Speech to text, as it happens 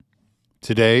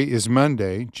Today is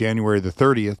Monday, January the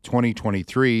 30th,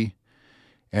 2023,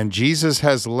 and Jesus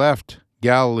has left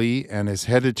Galilee and is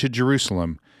headed to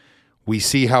Jerusalem. We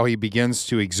see how he begins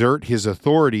to exert his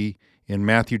authority in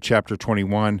Matthew chapter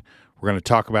 21. We're going to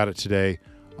talk about it today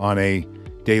on a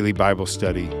daily Bible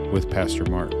study with Pastor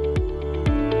Mark.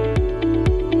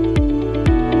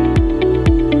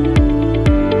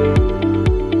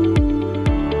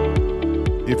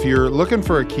 If you're looking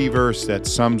for a key verse that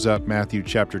sums up Matthew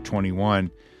chapter 21,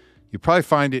 you probably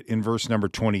find it in verse number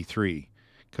 23,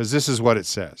 because this is what it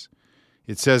says.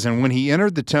 It says, "And when he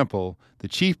entered the temple, the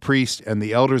chief priests and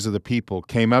the elders of the people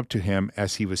came up to him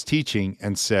as he was teaching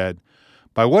and said,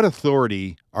 'By what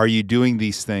authority are you doing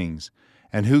these things?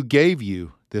 And who gave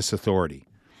you this authority?'"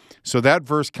 So that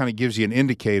verse kind of gives you an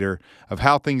indicator of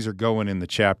how things are going in the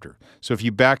chapter. So if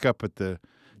you back up at the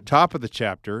top of the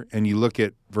chapter and you look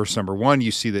at verse number 1,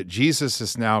 you see that Jesus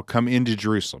has now come into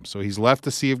Jerusalem. So he's left the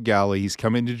Sea of Galilee, he's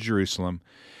come into Jerusalem.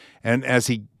 And as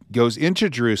he goes into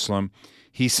Jerusalem,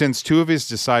 he sends two of his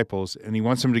disciples and he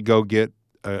wants them to go get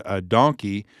a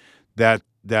donkey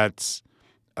that's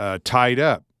tied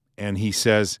up. And he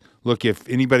says, "Look, if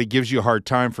anybody gives you a hard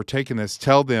time for taking this,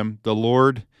 tell them the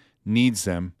Lord needs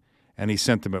them." And he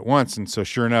sent them at once. And so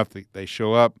sure enough, they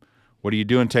show up. "What are you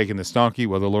doing taking this donkey?"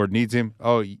 "Well, the Lord needs him."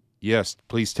 "Oh, yes,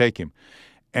 please take him."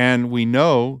 And we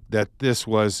know that this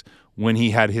was when he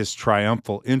had his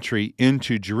triumphal entry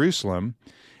into Jerusalem,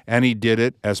 and he did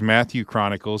it, as Matthew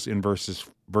chronicles in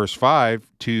verse 5,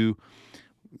 to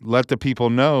let the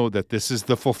people know that this is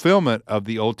the fulfillment of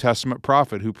the Old Testament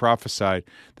prophet who prophesied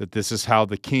that this is how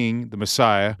the king, the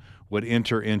Messiah, would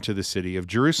enter into the city of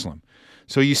Jerusalem.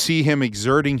 So you see him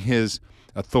exerting his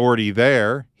authority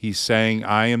there. He's saying,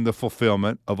 "I am the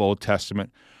fulfillment of Old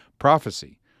Testament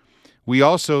prophecy." We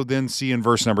also then see in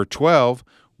verse number 12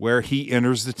 where he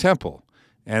enters the temple.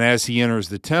 And as he enters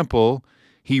the temple,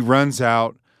 he runs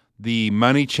out the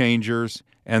money changers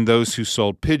and those who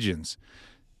sold pigeons.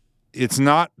 It's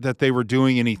not that they were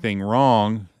doing anything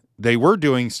wrong. They were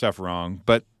doing stuff wrong,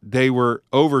 but they were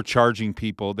overcharging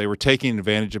people. They were taking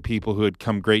advantage of people who had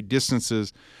come great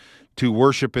distances to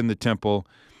worship in the temple.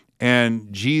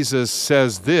 And Jesus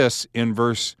says this in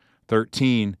verse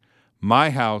 13, "My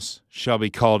house shall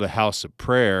be called a house of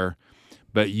prayer,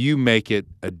 but you make it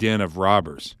a den of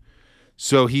robbers."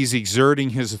 So he's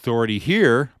exerting his authority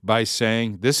here by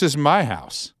saying, "This is my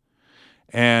house.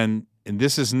 And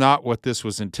this is not what this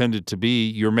was intended to be.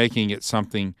 You're making it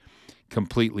something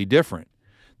completely different."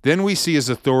 Then we see his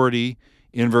authority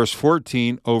in verse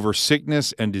 14 over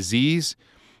sickness and disease.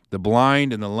 The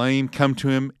blind and the lame come to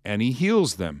him, and he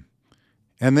heals them.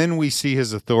 And then we see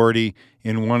his authority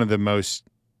in one of the most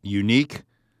unique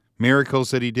miracles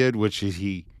that he did, which is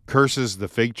he curses the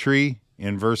fig tree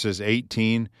in verses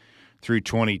 18 through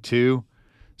 22.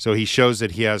 So he shows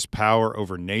that he has power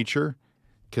over nature,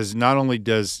 because not only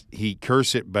does he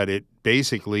curse it, but it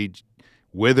basically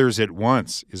withers at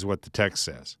once, is what the text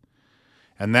says.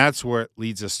 And that's where it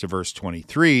leads us to verse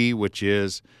 23, which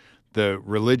is the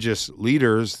religious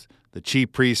leaders, the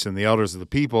chief priests and the elders of the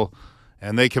people,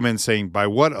 and they come in saying, "By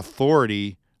what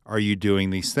authority are you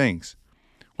doing these things?"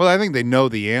 Well, I think they know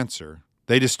the answer.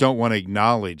 They just don't want to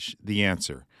acknowledge the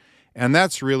answer. And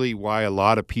that's really why a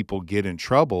lot of people get in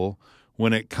trouble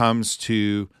when it comes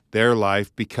to their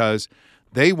life, because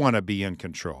they want to be in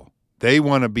control. They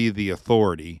want to be the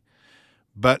authority.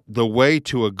 But the way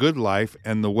to a good life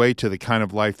and the way to the kind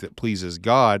of life that pleases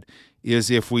God is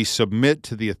if we submit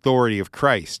to the authority of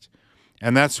Christ.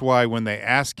 And that's why when they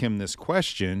ask him this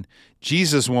question,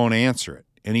 Jesus won't answer it.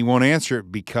 And he won't answer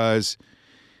it because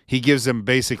he gives them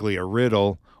basically a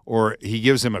riddle, or he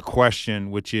gives them a question,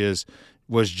 which is,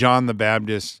 was John the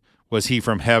Baptist, was he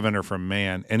from heaven or from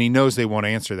man? And he knows they won't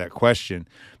answer that question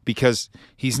because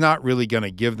he's not really going to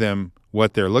give them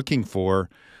what they're looking for,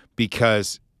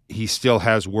 because he still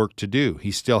has work to do.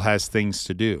 He still has things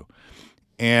to do.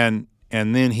 And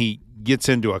then he gets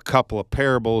into a couple of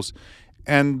parables.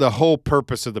 And the whole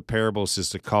purpose of the parables is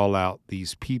to call out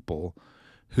these people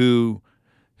who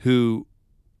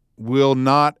will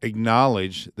not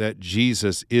acknowledge that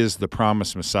Jesus is the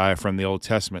promised Messiah from the Old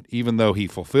Testament. Even though he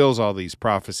fulfills all these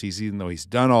prophecies, even though he's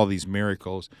done all these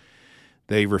miracles,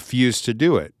 they refuse to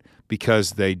do it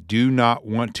because they do not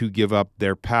want to give up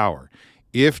their power.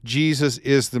 If Jesus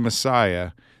is the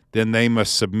Messiah, then they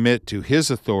must submit to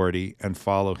his authority and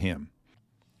follow him.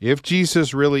 If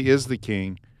Jesus really is the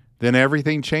king, then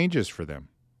everything changes for them.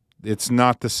 It's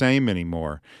not the same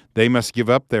anymore. They must give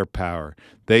up their power.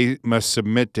 They must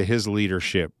submit to his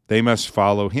leadership. They must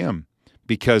follow him,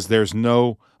 because there's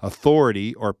no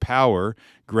authority or power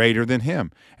greater than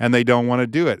him, and they don't want to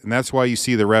do it. And that's why you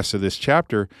see the rest of this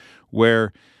chapter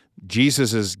where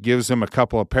Jesus gives them a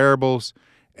couple of parables,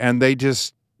 and they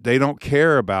don't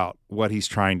care about what he's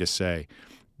trying to say.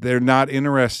 They're not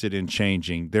interested in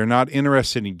changing. They're not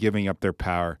interested in giving up their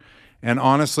power. And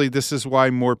honestly, this is why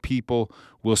more people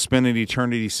will spend an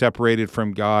eternity separated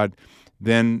from God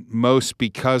than most,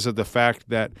 because of the fact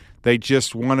that they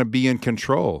just want to be in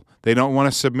control. They don't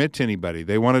want to submit to anybody.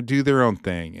 They want to do their own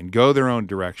thing and go their own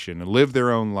direction and live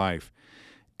their own life.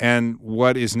 And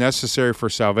what is necessary for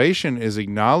salvation is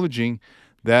acknowledging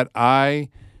that I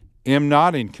am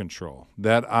not in control,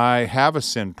 that I have a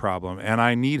sin problem and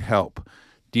I need help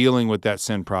dealing with that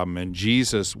sin problem. And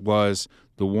Jesus was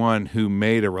the one who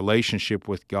made a relationship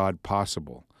with God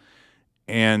possible.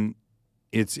 And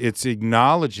it's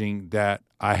acknowledging that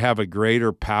I have a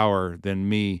greater power than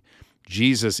me.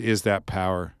 Jesus is that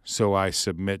power, so I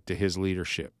submit to his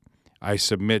leadership. I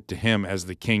submit to him as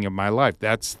the king of my life.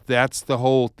 That's the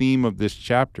whole theme of this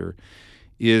chapter,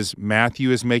 is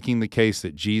Matthew is making the case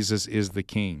that Jesus is the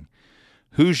king.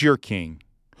 Who's your king?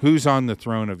 Who's on the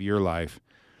throne of your life?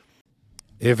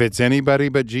 If it's anybody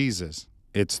but Jesus,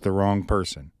 it's the wrong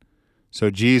person. So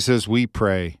Jesus,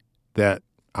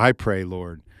 I pray,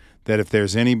 Lord, that if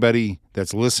there's anybody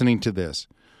that's listening to this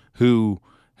who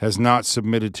has not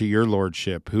submitted to your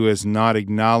lordship, who has not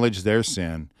acknowledged their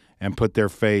sin and put their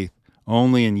faith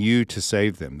only in you to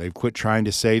save them, they've quit trying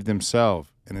to save themselves,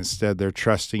 and instead they're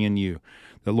trusting in you,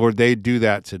 that, Lord, they do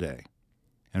that today.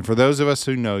 And for those of us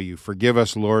who know you, forgive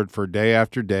us, Lord, for day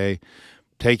after day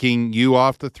taking you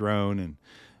off the throne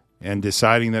and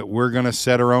deciding that we're going to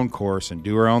set our own course and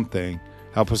do our own thing.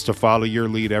 Help us to follow your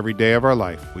lead every day of our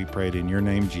life. We pray it in your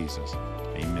name, Jesus.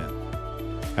 Amen.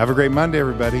 Have a great Monday,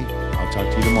 everybody. I'll talk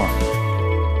to you tomorrow.